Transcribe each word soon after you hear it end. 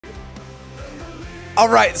All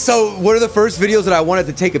right, so one of the first videos that I wanted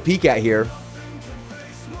to take a peek at here.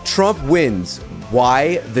 Trump wins.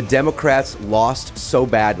 Why the Democrats lost so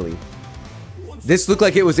badly. This looked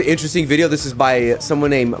like it was an interesting video. This is by someone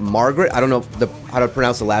named Margaret. I don't know how to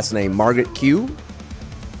pronounce the last name. Margaret Q.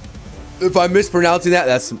 If I'm mispronouncing that,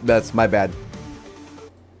 that's my bad.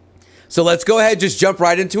 So let's go ahead and just jump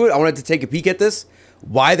right into it. I wanted to take a peek at this.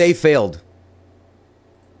 Why they failed.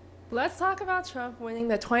 Let's talk about Trump winning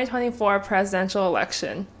the 2024 presidential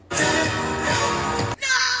election.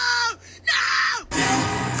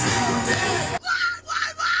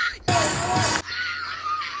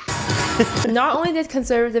 Not only did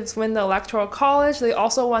conservatives win the Electoral College, they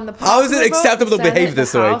also won the popular How is it acceptable to behave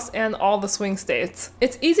this way? House and all the swing states.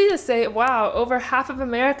 It's easy to say, wow, over half of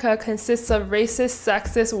America consists of racist,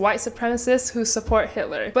 sexist, white supremacists who support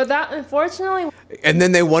Hitler. But that, unfortunately... And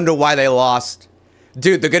then they wonder why they lost.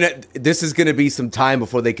 Dude, this is gonna be some time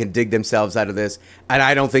before they can dig themselves out of this, and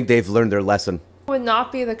I don't think they've learned their lesson. ...would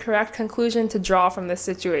not be the correct conclusion to draw from this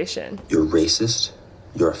situation. You're racist.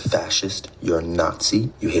 You're a fascist, you're a Nazi,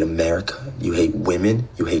 you hate America, you hate women,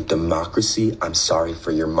 you hate democracy. I'm sorry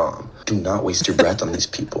for your mom. Do not waste your breath on these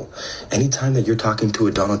people. Anytime that you're talking to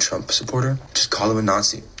a Donald Trump supporter, just call him a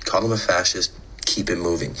Nazi, call him a fascist, keep it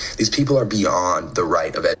moving. These people are beyond the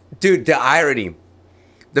right of it. Dude, the irony.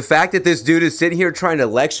 The fact that this dude is sitting here trying to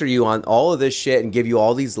lecture you on all of this shit and give you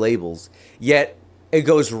all these labels, yet it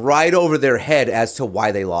goes right over their head as to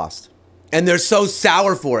why they lost. And they're so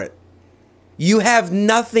sour for it. You have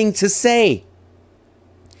nothing to say.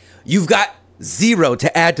 You've got zero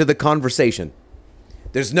to add to the conversation.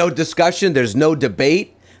 There's no discussion. There's no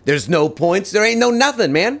debate. There's no points. There ain't no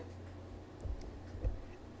nothing, man.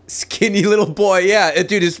 Skinny little boy. Yeah,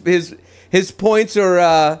 dude, his points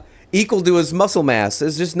are equal to his muscle mass.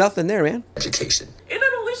 There's just nothing there, man. Education. And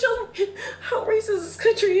that only shows me how racist this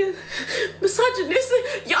country is.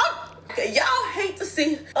 Misogynistic. Y'all hate to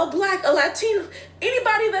see a black, a Latino,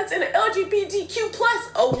 anybody that's in an LGBTQ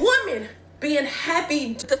plus, a woman being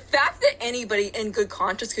happy. The fact that anybody in good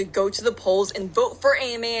conscience could go to the polls and vote for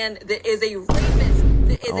a man that is a rapist,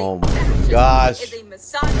 that is a fascist, that is a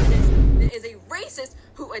misogynist, that is a racist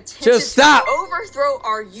who attempted to overthrow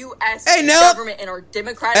our U.S. government and our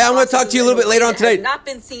democratic I'm going to talk to you a little bit later on today. Not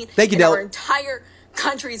been seen Thank you, in our entire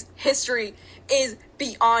country's history is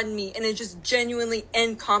beyond me, and it's just genuinely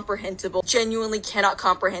incomprehensible. Genuinely cannot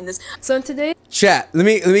comprehend this. So today, chat. Let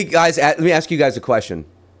me ask you guys a question.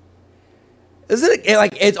 Isn't it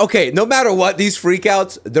like it's okay? No matter what, these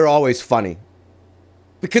freakouts, they're always funny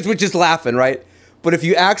because we're just laughing, right? But if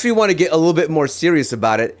you actually want to get a little bit more serious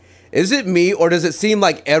about it, is it me or does it seem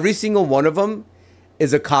like every single one of them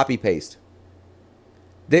is a copy paste?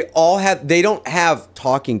 They don't have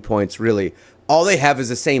talking points really. All they have is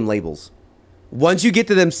the same labels. Once you get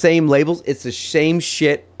to them same labels, it's the same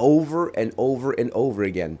shit over and over and over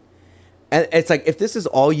again. And it's like, if this is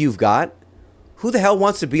all you've got, who the hell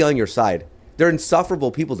wants to be on your side? They're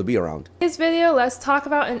insufferable people to be around. In this video, let's talk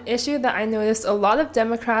about an issue that I noticed a lot of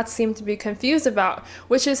Democrats seem to be confused about,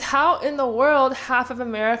 which is how in the world half of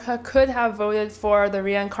America could have voted for the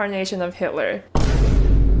reincarnation of Hitler.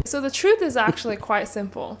 So the truth is actually quite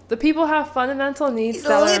simple. The people have fundamental needs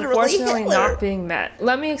that are unfortunately not being met.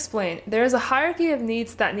 Let me explain. There is a hierarchy of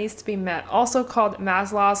needs that needs to be met, also called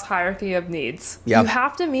Maslow's hierarchy of needs. Yep. You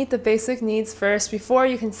have to meet the basic needs first before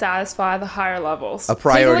you can satisfy the higher levels. A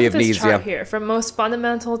priority of needs, Take a look at this chart here, from most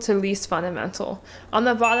fundamental to least fundamental. On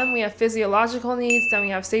the bottom, we have physiological needs, then we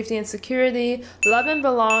have safety and security, love and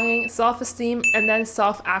belonging, self-esteem, and then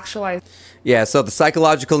self-actualization. Yeah, so the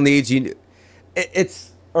psychological needs, the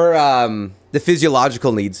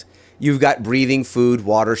physiological needs. You've got breathing, food,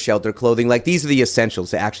 water, shelter, clothing. Like, these are the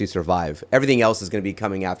essentials to actually survive. Everything else is going to be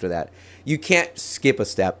coming after that. You can't skip a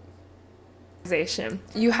step.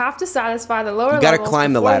 You have to satisfy the lower levels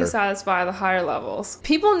climb the ladder. You satisfy the higher levels.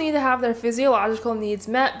 People need to have their physiological needs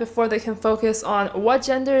met before they can focus on what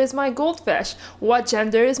gender is my goldfish? What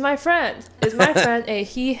gender is my friend? Is my friend a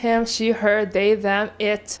he, him, she, her, they, them,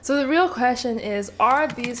 it? So the real question is, are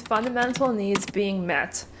these fundamental needs being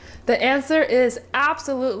met? The answer is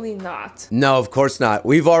absolutely not. No, of course not.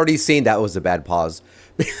 We've already seen that was a bad pause.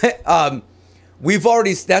 This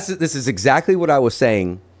is exactly what I was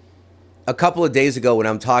saying a couple of days ago when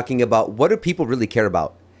I'm talking about what do people really care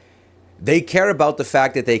about. They care about the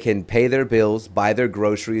fact that they can pay their bills, buy their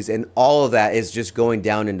groceries, and all of that is just going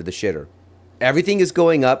down into the shitter. Everything is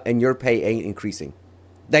going up and your pay ain't increasing.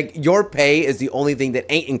 Like, your pay is the only thing that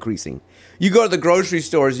ain't increasing. You go to the grocery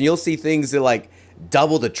stores and you'll see things that like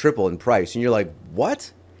double to triple in price. And you're like,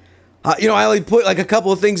 what? I only put like a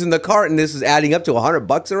couple of things in the cart and this is adding up to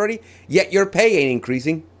 $100 already. Yet your pay ain't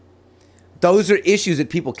increasing. Those are issues that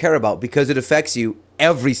people care about because it affects you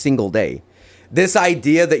every single day. This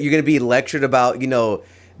idea that you're going to be lectured about, you know,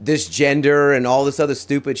 this gender and all this other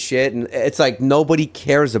stupid shit. And it's like nobody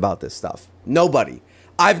cares about this stuff. Nobody.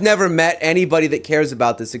 I've never met anybody that cares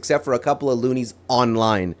about this except for a couple of loonies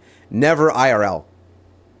online. Never IRL.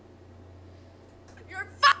 You're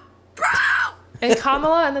bro! And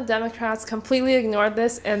Kamala and the Democrats completely ignored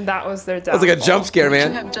this, and that was their downfall. That was like a jump scare,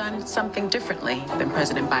 man. You have done something differently than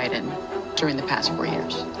President Biden during the past 4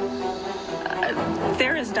 years.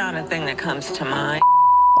 There is not a thing that comes to mind.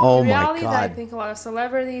 Oh the reality my that I God. think a lot of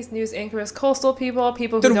celebrities, news anchors, coastal people,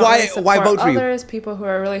 people who Then don't why- really support why vote for you? others, people who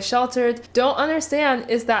are really sheltered, don't understand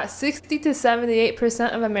is that 60 to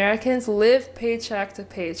 78% of Americans live paycheck to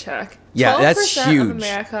paycheck. Yeah, that's 12% huge. of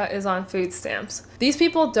America is on food stamps. These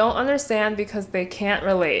people don't understand because they can't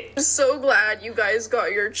relate. I'm so glad you guys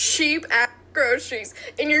got your cheap ass groceries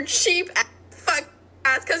and your cheap ass fuck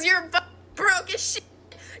ass because you're broke as shit.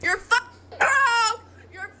 You're broke.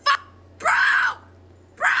 You're broke.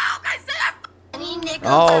 Broke. I said I'm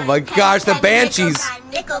Oh my gosh, the banshees.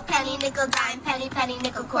 Nickel, penny, nickel, dime, penny, penny,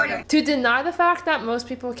 nickel, quarter. To deny the fact that most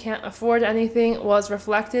people can't afford anything was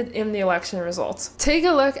reflected in the election results. Take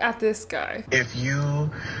a look at this guy. If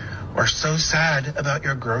you are so sad about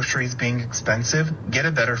your groceries being expensive, get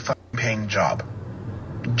a better paying job.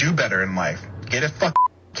 Do better in life. Get a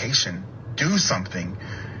vacation. Do something.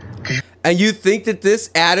 And you think that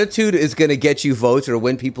this attitude is going to get you votes or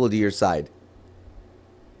win people to your side?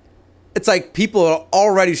 It's like people are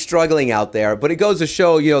already struggling out there, but it goes to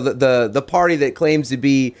show, you know, the party that claims to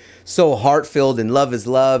be so heart-filled and love is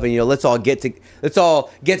love, and you know, let's all get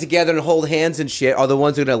together and hold hands and shit, are the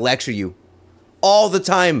ones who are going to lecture you all the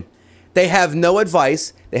time. They have no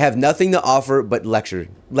advice, they have nothing to offer but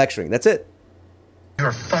lecturing. That's it.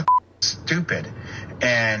 You're stupid,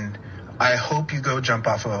 and I hope you go jump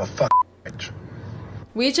off of a bridge.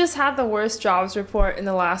 We just had the worst jobs report in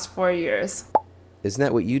the last 4 years. Isn't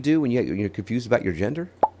that what you do when you're confused about your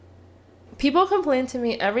gender? People complain to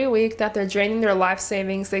me every week that they're draining their life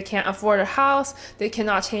savings, they can't afford a house, they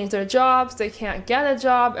cannot change their jobs, they can't get a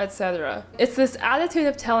job, etc. It's this attitude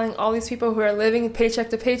of telling all these people who are living paycheck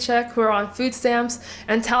to paycheck, who are on food stamps,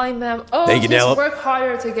 and telling them, oh, just work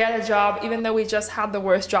harder to get a job, even though we just had the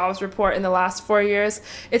worst jobs report in the last 4 years.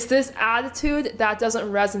 It's this attitude that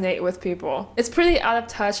doesn't resonate with people. It's pretty out of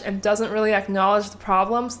touch and doesn't really acknowledge the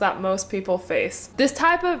problems that most people face. This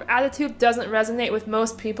type of attitude doesn't resonate with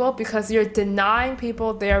most people because you're denying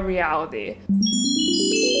people their reality.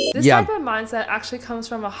 This type of mindset actually comes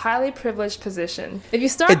from a highly privileged position. If you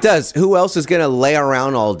start— It does. Who else is going to lay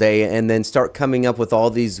around all day and then start coming up with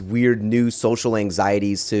all these weird new social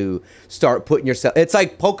anxieties to start putting yourself— It's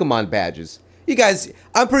like Pokemon badges. You guys,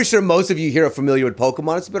 I'm pretty sure most of you here are familiar with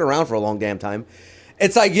Pokemon. It's been around for a long damn time.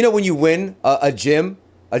 It's like, you know, when you win a gym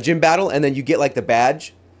battle and then you get like the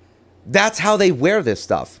badge, that's how they wear this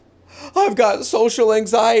stuff. I've got social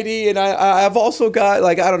anxiety, and I've also got,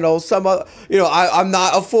 like, I don't know, some, you know, I'm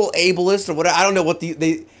not a full ableist or whatever. I don't know what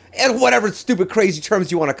and whatever stupid crazy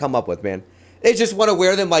terms you want to come up with, man. They just want to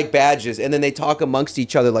wear them like badges, and then they talk amongst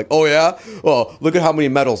each other like, oh yeah, well, look at how many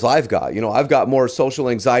medals I've got. You know, I've got more social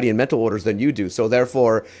anxiety and mental orders than you do. So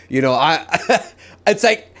therefore, you know, it's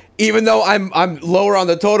like, even though I'm lower on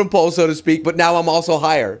the totem pole, so to speak, but now I'm also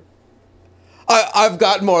higher. I've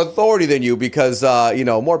got more authority than you because, you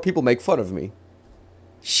know, more people make fun of me.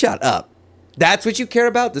 Shut up. That's what you care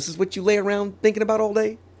about? This is what you lay around thinking about all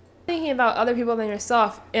day? thinking about other people than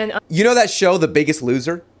yourself. And you know that show, The Biggest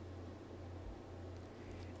Loser?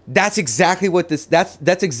 That's exactly what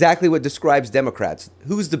that's exactly what describes Democrats.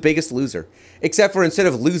 Who's the biggest loser? Except for instead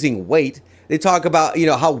of losing weight, they talk about, you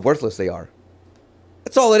know, how worthless they are.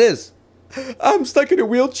 That's all it is. I'm stuck in a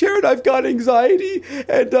wheelchair and I've got anxiety.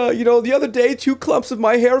 And, you know, the other day, 2 clumps of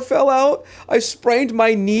my hair fell out. I sprained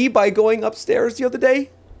my knee by going upstairs the other day.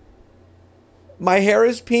 My hair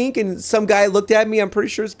is pink and some guy looked at me. I'm pretty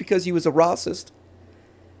sure it's because he was a racist.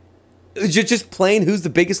 Just plain who's the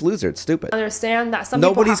biggest loser. It's stupid. Understand that some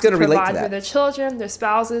Nobody's people have to gonna relate to provide that. for their children, their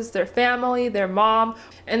spouses, their family, their mom,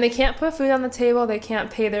 and they can't put food on the table, they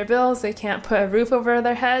can't pay their bills, they can't put a roof over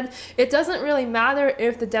their head. It doesn't really matter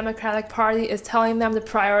if the Democratic Party is telling them to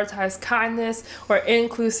prioritize kindness or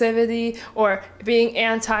inclusivity or being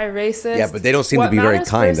anti-racist. Yeah, but they don't seem to be very kind,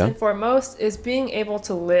 What matters first huh? and foremost is being able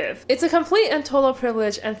to live. It's a complete and total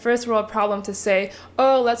privilege and first world problem to say,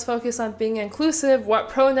 oh, let's focus on being inclusive, what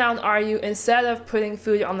pronoun are you, instead of putting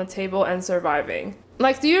food on the table and surviving.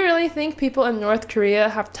 Like, do you really think people in North Korea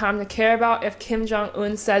have time to care about if Kim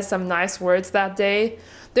Jong-un said some nice words that day?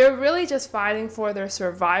 They're really just fighting for their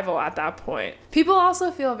survival at that point. People also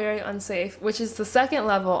feel very unsafe, which is the second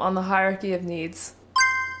level on the hierarchy of needs.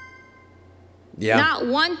 Yeah. Not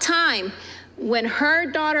one time when her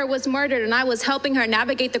daughter was murdered and I was helping her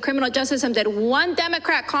navigate the criminal justice system did one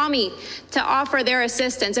Democrat call me to offer their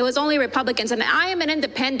assistance. It was only Republicans, and I am an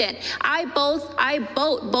independent. I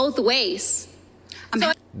vote both ways.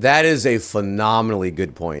 That is a phenomenally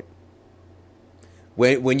good point.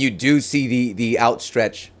 When you do see the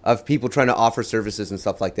outstretch of people trying to offer services and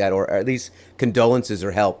stuff like that, or at least condolences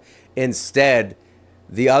or help, instead,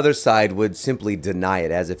 the other side would simply deny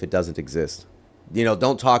it as if it doesn't exist. You know,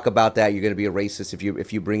 don't talk about that. You're going to be a racist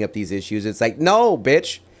if you bring up these issues. It's like, no,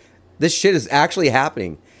 bitch, this shit is actually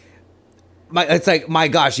happening. It's like, my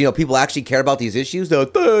gosh, you know, people actually care about these issues.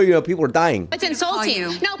 Though, you know, people are dying. It's insulting.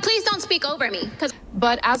 No, please don't speak over me.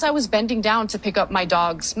 But as I was bending down to pick up my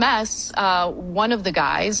dog's mess, one of the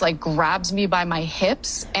guys like grabs me by my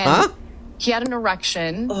hips, and he had an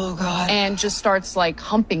erection. Oh God! And just starts like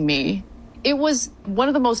humping me. It was one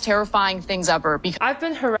of the most terrifying things ever. Because I've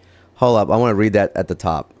been harassed. Hold up, I want to read that at the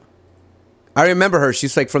top. I remember her.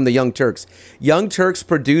 She's like from the Young Turks. Young Turks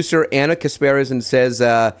producer Anna Kasparizan says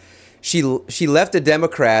she left the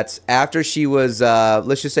Democrats after she was,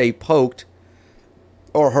 let's just say, poked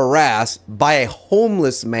or harassed by a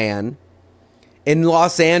homeless man in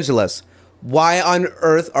Los Angeles. Why on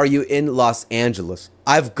earth are you in Los Angeles?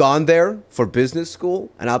 I've gone there for business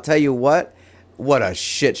school, and I'll tell you what a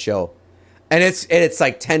shit show. And it's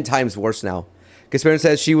like 10 times worse now. Kasparin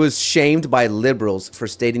says she was shamed by liberals for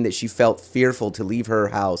stating that she felt fearful to leave her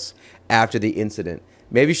house after the incident.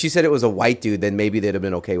 Maybe she said it was a white dude, then maybe they'd have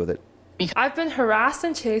been okay with it. I've been harassed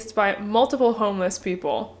and chased by multiple homeless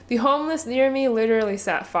people. The homeless near me literally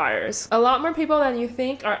set fires. A lot more people than you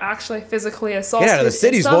think are actually physically assaulted Get out of the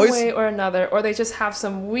cities, in some boys. way or another, or they just have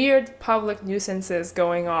some weird public nuisances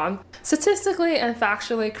going on. Statistically and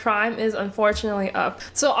factually, crime is unfortunately up.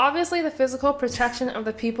 So obviously the physical protection of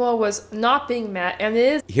the people was not being met, and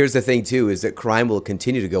it is. Here's the thing too, is that crime will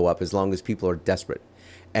continue to go up as long as people are desperate.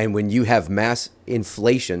 And when you have mass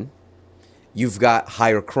inflation, you've got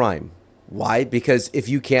higher crime. Why? Because if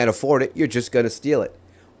you can't afford it, you're just going to steal it.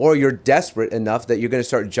 Or you're desperate enough that you're going to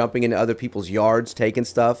start jumping into other people's yards, taking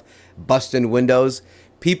stuff, busting windows.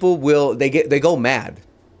 People will, they go mad.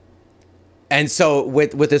 And so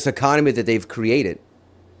with this economy that they've created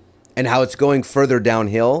and how it's going further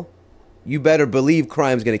downhill, you better believe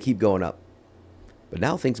crime's going to keep going up. But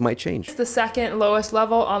now things might change. It's the second lowest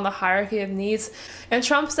level on the hierarchy of needs. And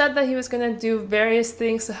Trump said that he was going to do various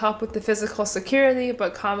things to help with the physical security,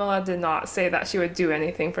 but Kamala did not say that she would do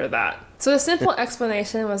anything for that. So the simple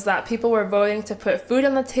explanation was that people were voting to put food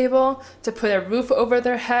on the table, to put a roof over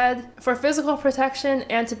their head, for physical protection,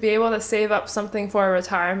 and to be able to save up something for a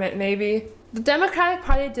retirement maybe. The Democratic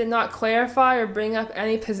Party did not clarify or bring up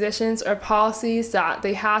any positions or policies that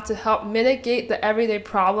they had to help mitigate the everyday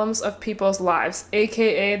problems of people's lives,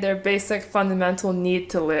 aka their basic fundamental need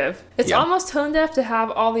to live. It's almost tone deaf to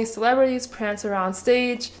have all these celebrities prance around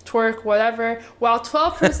stage, twerk, whatever, while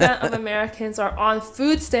 12% of Americans are on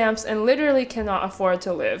food stamps and literally cannot afford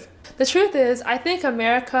to live. The truth is, I think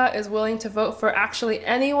America is willing to vote for actually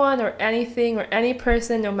anyone or anything or any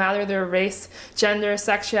person, no matter their race, gender,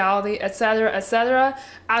 sexuality, etc.,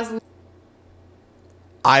 as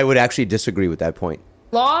I would actually disagree with that point.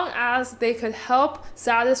 long as they could help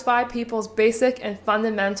satisfy people's basic and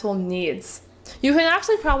fundamental needs. You can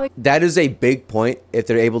actually probably... That is a big point if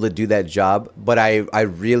they're able to do that job, but I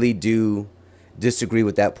really do disagree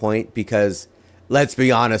with that point because, let's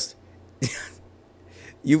be honest,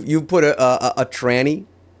 you put a tranny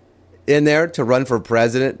in there to run for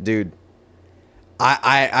president, dude.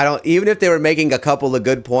 I don't, even if they were making a couple of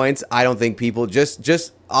good points, I don't think people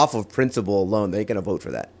just off of principle alone, they're gonna vote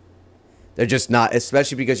for that. They're just not,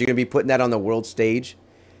 especially because you're gonna be putting that on the world stage.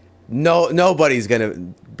 Nobody's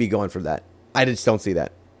gonna be going for that. I just don't see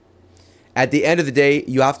that. At the end of the day,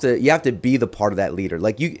 you have to be the part of that leader.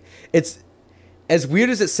 Like it's as weird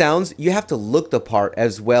as it sounds, you have to look the part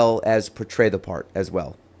as well as portray the part as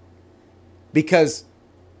well. Because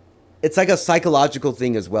it's like a psychological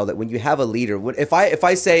thing as well, that when you have a leader, if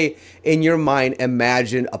I say in your mind,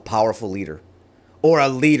 imagine a powerful leader or a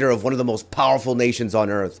leader of one of the most powerful nations on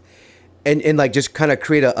earth, and like just kind of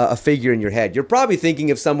create a figure in your head, you're probably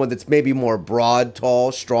thinking of someone that's maybe more broad,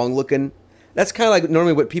 tall, strong looking. That's kind of like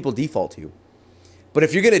normally what people default to. But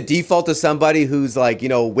if you're going to default to somebody who's like, you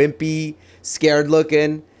know, wimpy, scared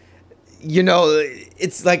looking, you know,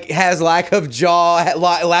 it's like has lack of jaw,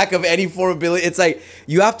 lack of any formability. It's like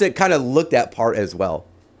you have to kind of look that part as well.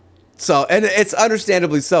 So, and it's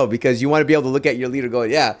understandably so, because you want to be able to look at your leader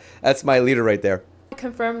going, yeah, that's my leader right there.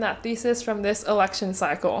 Confirm that thesis from this election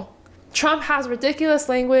cycle. Trump has ridiculous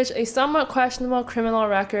language, a somewhat questionable criminal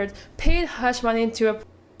record, paid hush money to a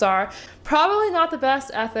star, probably not the best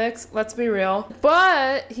ethics, let's be real,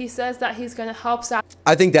 but he says that he's going to help.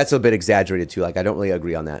 I think that's a bit exaggerated too. Like, I don't really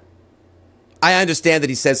agree on that. I understand that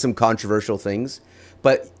he says some controversial things,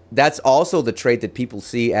 but that's also the trait that people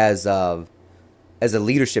see as a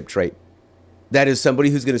leadership trait. That is somebody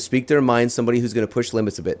who's going to speak their mind, somebody who's going to push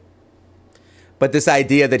limits a bit. But this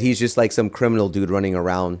idea that he's just like some criminal dude running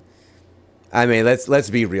around, I mean, let's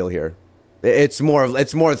be real here. It's more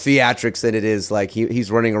theatrics than it is like he's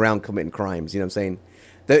running around committing crimes. You know what I'm saying?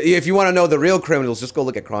 If you want to know the real criminals, just go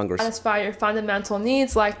look at Congress. Satisfy your fundamental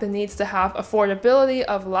needs, like the needs to have affordability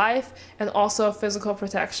of life and also physical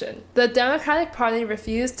protection. The Democratic Party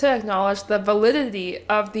refused to acknowledge the validity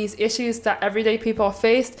of these issues that everyday people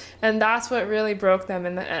faced, and that's what really broke them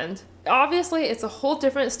in the end. Obviously, it's a whole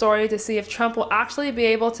different story to see if Trump will actually be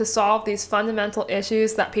able to solve these fundamental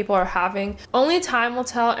issues that people are having. Only time will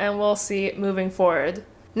tell, and we'll see moving forward.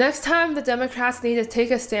 Next time, the Democrats need to take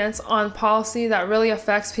a stance on policy that really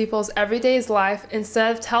affects people's everyday life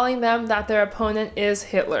instead of telling them that their opponent is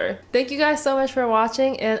Hitler. Thank you guys so much for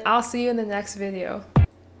watching, and I'll see you in the next video.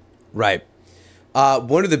 Right.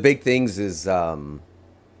 One of the big things is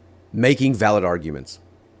making valid arguments.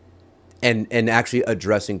 And actually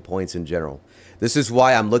addressing points in general. This is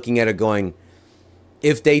why I'm looking at it going,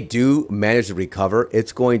 if they do manage to recover,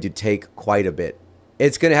 it's going to take quite a bit.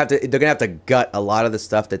 It's gonna have to, they're gonna have to gut a lot of the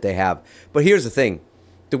stuff that they have. But here's the thing.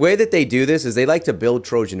 The way that they do this is they like to build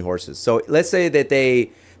Trojan horses. So let's say that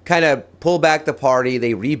they kind of pull back the party,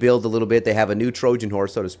 they rebuild a little bit, they have a new Trojan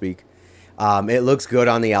horse, so to speak. It looks good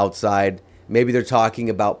on the outside. Maybe they're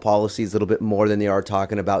talking about policies a little bit more than they are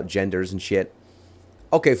talking about genders and shit.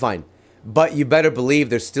 Okay, fine. But you better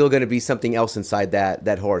believe there's still going to be something else inside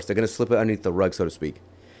that horse. They're going to slip it underneath the rug, so to speak.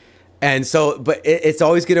 And so, but it's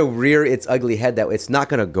always going to rear its ugly head that way. It's not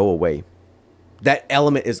going to go away. That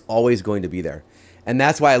element is always going to be there. And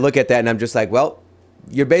that's why I look at that and I'm just like, well,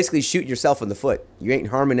 you're basically shooting yourself in the foot. You ain't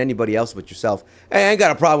harming anybody else but yourself. I ain't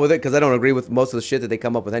got a problem with it because I don't agree with most of the shit that they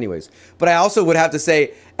come up with anyways. But I also would have to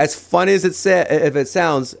say, as fun as if it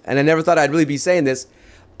sounds, and I never thought I'd really be saying this,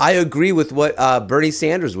 I agree with what Bernie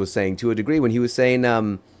Sanders was saying to a degree when he was saying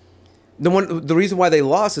the reason why they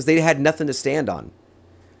lost is they had nothing to stand on.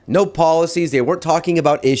 No policies. They weren't talking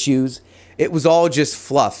about issues. It was all just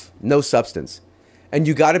fluff, no substance. And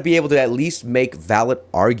you got to be able to at least make valid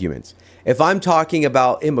arguments. If I'm talking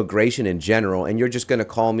about immigration in general and you're just going to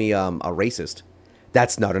call me a racist,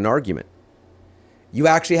 that's not an argument. You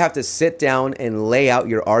actually have to sit down and lay out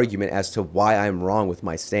your argument as to why I'm wrong with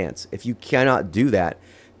my stance. If you cannot do that,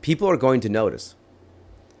 people are going to notice.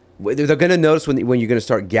 They're going to notice when you're going to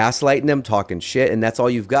start gaslighting them, talking shit, and that's all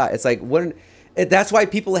you've got. It's like, that's why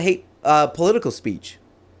people hate political speech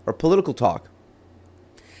or political talk.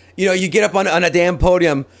 You know, you get up on a damn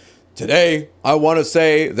podium. Today, I want to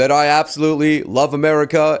say that I absolutely love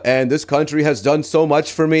America and this country has done so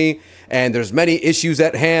much for me and there's many issues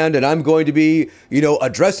at hand and I'm going to be, you know,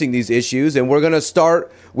 addressing these issues and we're going to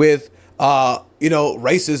start with you know,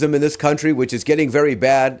 racism in this country, which is getting very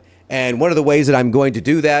bad. And one of the ways that I'm going to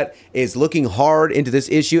do that is looking hard into this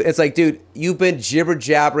issue. It's like, dude, you've been jibber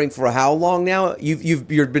jabbering for how long now? You've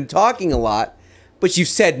been talking a lot, but you've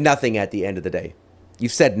said nothing at the end of the day.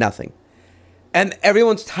 You've said nothing. And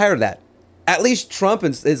everyone's tired of that. At least Trump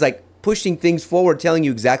is like pushing things forward, telling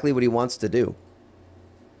you exactly what he wants to do.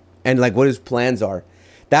 And like what his plans are.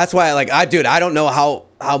 That's why I don't know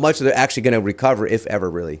how much they're actually going to recover, if ever,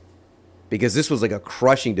 really. Because this was like a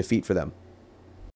crushing defeat for them.